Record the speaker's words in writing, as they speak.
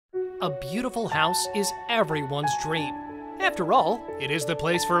A beautiful house is everyone's dream. After all, it is the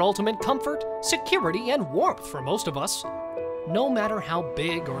place for ultimate comfort, security, and warmth for most of us. No matter how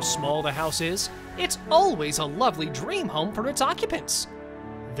big or small the house is, it's always a lovely dream home for its occupants.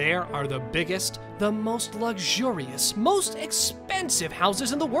 There are the biggest, the most luxurious, most expensive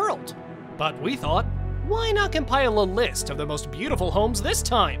houses in the world. But we thought, why not compile a list of the most beautiful homes this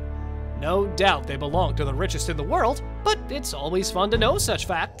time? No doubt they belong to the richest in the world, but it's always fun to know such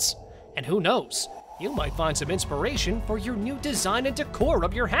facts. And who knows, you might find some inspiration for your new design and decor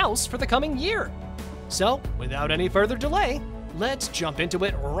of your house for the coming year. So, without any further delay, let's jump into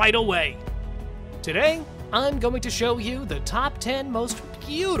it right away. Today, I'm going to show you the top 10 most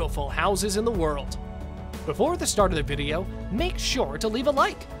beautiful houses in the world. Before the start of the video, make sure to leave a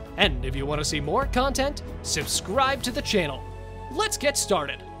like. And if you want to see more content, subscribe to the channel. Let's get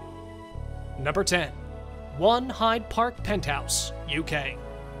started. Number 10. 1 Hyde Park Penthouse, UK.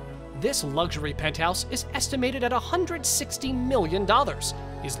 This luxury penthouse is estimated at $160 million,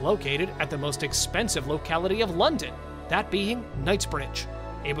 is located at the most expensive locality of London, that being Knightsbridge.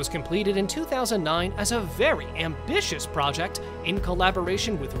 It was completed in 2009 as a very ambitious project in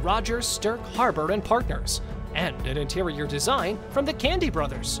collaboration with Rogers Stirk Harbour Partners, and an interior design from the Candy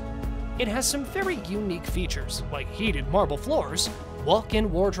Brothers. It has some very unique features like heated marble floors,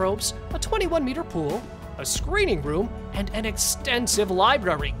 walk-in wardrobes, a 21-meter pool, a screening room, and an extensive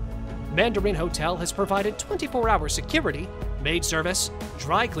library. Mandarin Hotel has provided 24-hour security, maid service,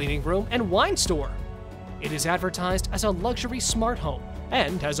 dry cleaning room, and wine store. It is advertised as a luxury smart home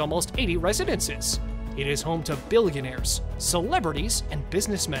and has almost 80 residences. It is home to billionaires, celebrities, and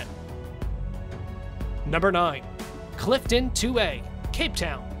businessmen. Number 9. Clifton 2A, Cape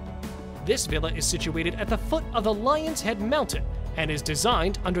Town. This villa is situated at the foot of the Lion's Head Mountain and is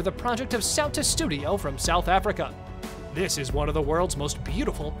designed under the project of Sauta Studio from South Africa. This is one of the world's most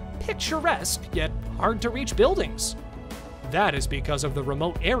beautiful, picturesque, yet hard-to-reach buildings. That is because of the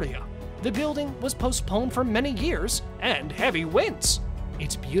remote area. The building was postponed for many years and heavy winds.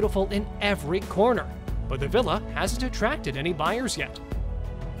 It's beautiful in every corner, but the villa hasn't attracted any buyers yet.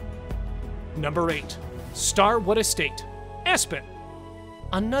 Number 8. Starwood Estate, Aspen.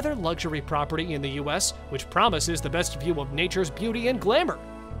 Another luxury property in the US which promises the best view of nature's beauty and glamour.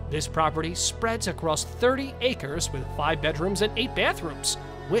 This property spreads across 30 acres with 5 bedrooms and 8 bathrooms,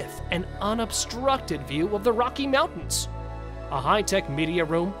 with an unobstructed view of the Rocky Mountains. A high-tech media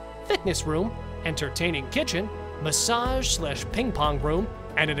room, fitness room, entertaining kitchen, massage/ping pong room,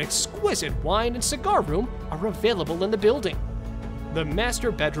 and an exquisite wine and cigar room are available in the building. The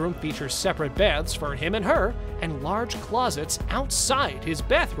master bedroom features separate baths for him and her and large closets outside his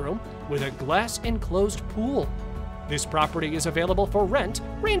bathroom with a glass-enclosed pool. This property is available for rent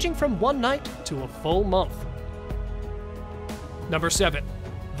ranging from one night to a full month. Number 7.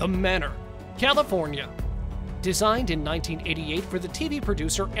 The Manor, California. Designed in 1988 for the TV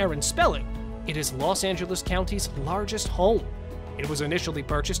producer Aaron Spelling, it is Los Angeles County's largest home. It was initially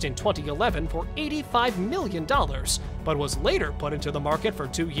purchased in 2011 for $85 million, but was later put into the market for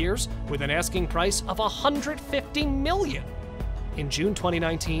 2 years with an asking price of $150 million. In June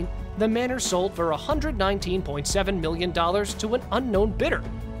 2019, the manor sold for $119.7 million to an unknown bidder.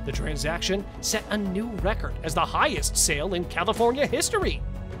 The transaction set a new record as the highest sale in California history.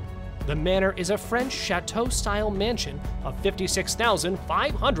 The manor is a French chateau-style mansion of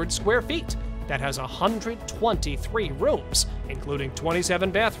 56,500 square feet that has 123 rooms, including 27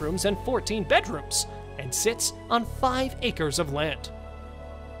 bathrooms and 14 bedrooms, and sits on 5 acres of land.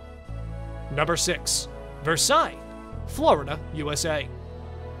 Number 6. Versailles, Florida, USA.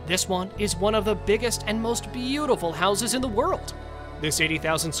 This one is one of the biggest and most beautiful houses in the world. This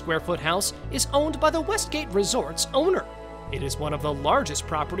 80,000 square foot house is owned by the Westgate Resort's owner. It is one of the largest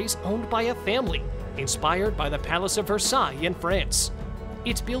properties owned by a family, inspired by the Palace of Versailles in France.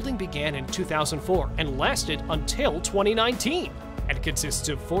 Its building began in 2004 and lasted until 2019, and consists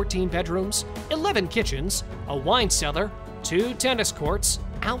of 14 bedrooms, 11 kitchens, a wine cellar, 2 tennis courts,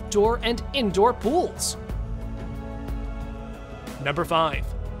 outdoor and indoor pools. Number 5.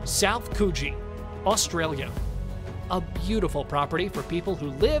 South Coogee, Australia. A beautiful property for people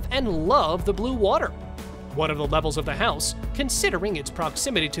who live and love the blue water. One of the levels of the house, considering its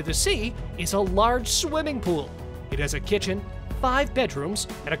proximity to the sea, is a large swimming pool. It has a kitchen, 5 bedrooms,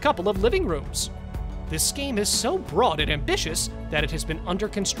 and a couple of living rooms. This scheme is so broad and ambitious that it has been under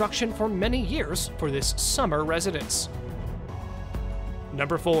construction for many years for this summer residence.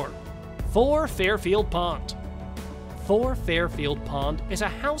 Number 4. 4 Fairfield Pond. 4 Fairfield Pond is a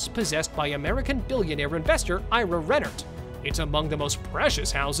house possessed by American billionaire investor Ira Rennert. It's among the most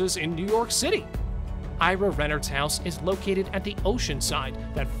precious houses in New York City. Ira Renard's house is located at the ocean side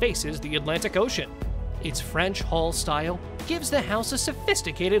that faces the Atlantic Ocean. Its French hall style gives the house a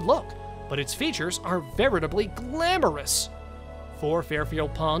sophisticated look, but its features are veritably glamorous. 4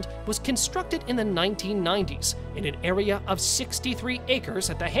 Fairfield Pond was constructed in the 1990s in an area of 63 acres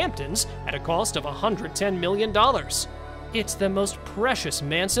at the Hamptons at a cost of $110 million. It's the most precious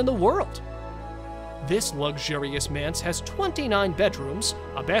manse in the world. This luxurious manse has 29 bedrooms,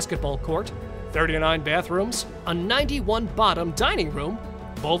 a basketball court, 39 bathrooms, a 91-bottom dining room,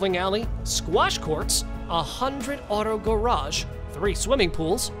 bowling alley, squash courts, a 100-auto garage, 3 swimming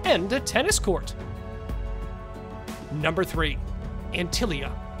pools, and a tennis court. Number 3.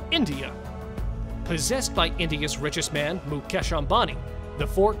 Antilia, India. Possessed by India's richest man, Mukesh Ambani, the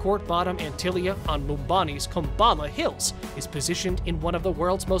 4-court bottom Antilia on Mumbai's Kumbala Hills is positioned in one of the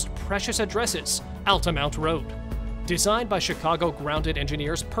world's most precious addresses, Altamount Road. Designed by Chicago-grounded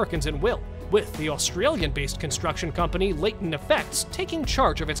engineers Perkins and Will, with the Australian-based construction company Leighton Effects taking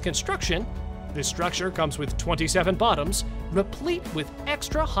charge of its construction, the structure comes with 27 bottoms, replete with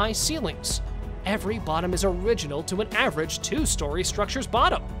extra high ceilings. Every bottom is original to an average 2-story structure's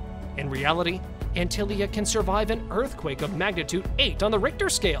bottom. In reality, Antilia can survive an earthquake of magnitude 8 on the Richter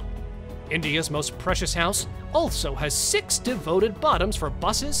scale. India's most precious house also has 6 devoted bottoms for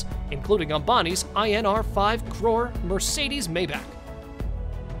buses, including Ambani's INR 5 crore Mercedes Maybach.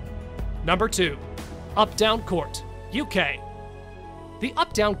 Number 2. Updown Court, UK. The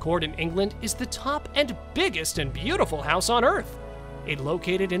Updown Court in England is the top and biggest and beautiful house on earth. It's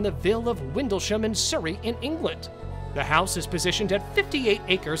located in the Vale of Windlesham in Surrey in England. The house is positioned at 58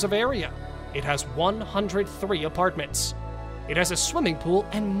 acres of area. It has 103 apartments. It has a swimming pool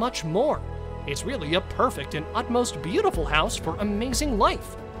and much more. It's really a perfect and utmost beautiful house for amazing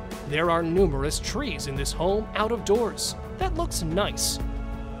life. There are numerous trees in this home out of doors. That looks nice.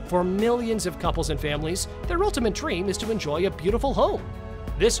 For millions of couples and families, their ultimate dream is to enjoy a beautiful home.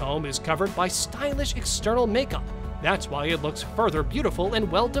 This home is covered by stylish external makeup. That's why it looks further beautiful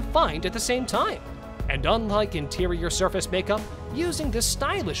and well-defined at the same time. And unlike interior surface makeup, using the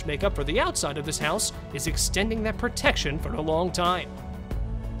stylish makeup for the outside of this house is extending that protection for a long time.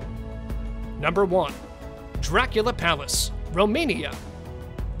 Number 1. Dracula Palace, Romania.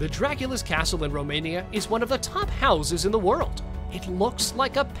 The Dracula's castle in Romania is one of the top houses in the world. It looks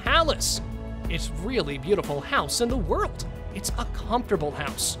like a palace. It's a really beautiful house in the world. It's a comfortable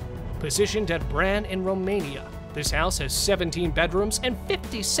house. Positioned at Bran in Romania, this house has 17 bedrooms and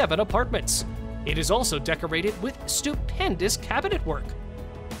 57 apartments. It is also decorated with stupendous cabinet work.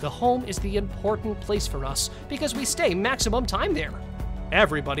 The home is the important place for us because we stay maximum time there.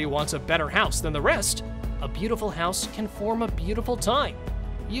 Everybody wants a better house than the rest. A beautiful house can form a beautiful time.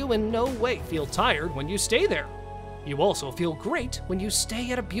 You in no way feel tired when you stay there. You also feel great when you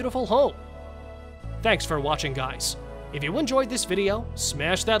stay at a beautiful home. Thanks for watching, guys. If you enjoyed this video,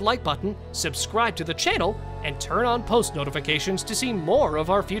 smash that like button, subscribe to the channel, and turn on post notifications to see more of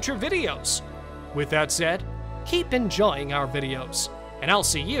our future videos. With that said, keep enjoying our videos, and I'll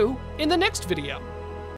see you in the next video.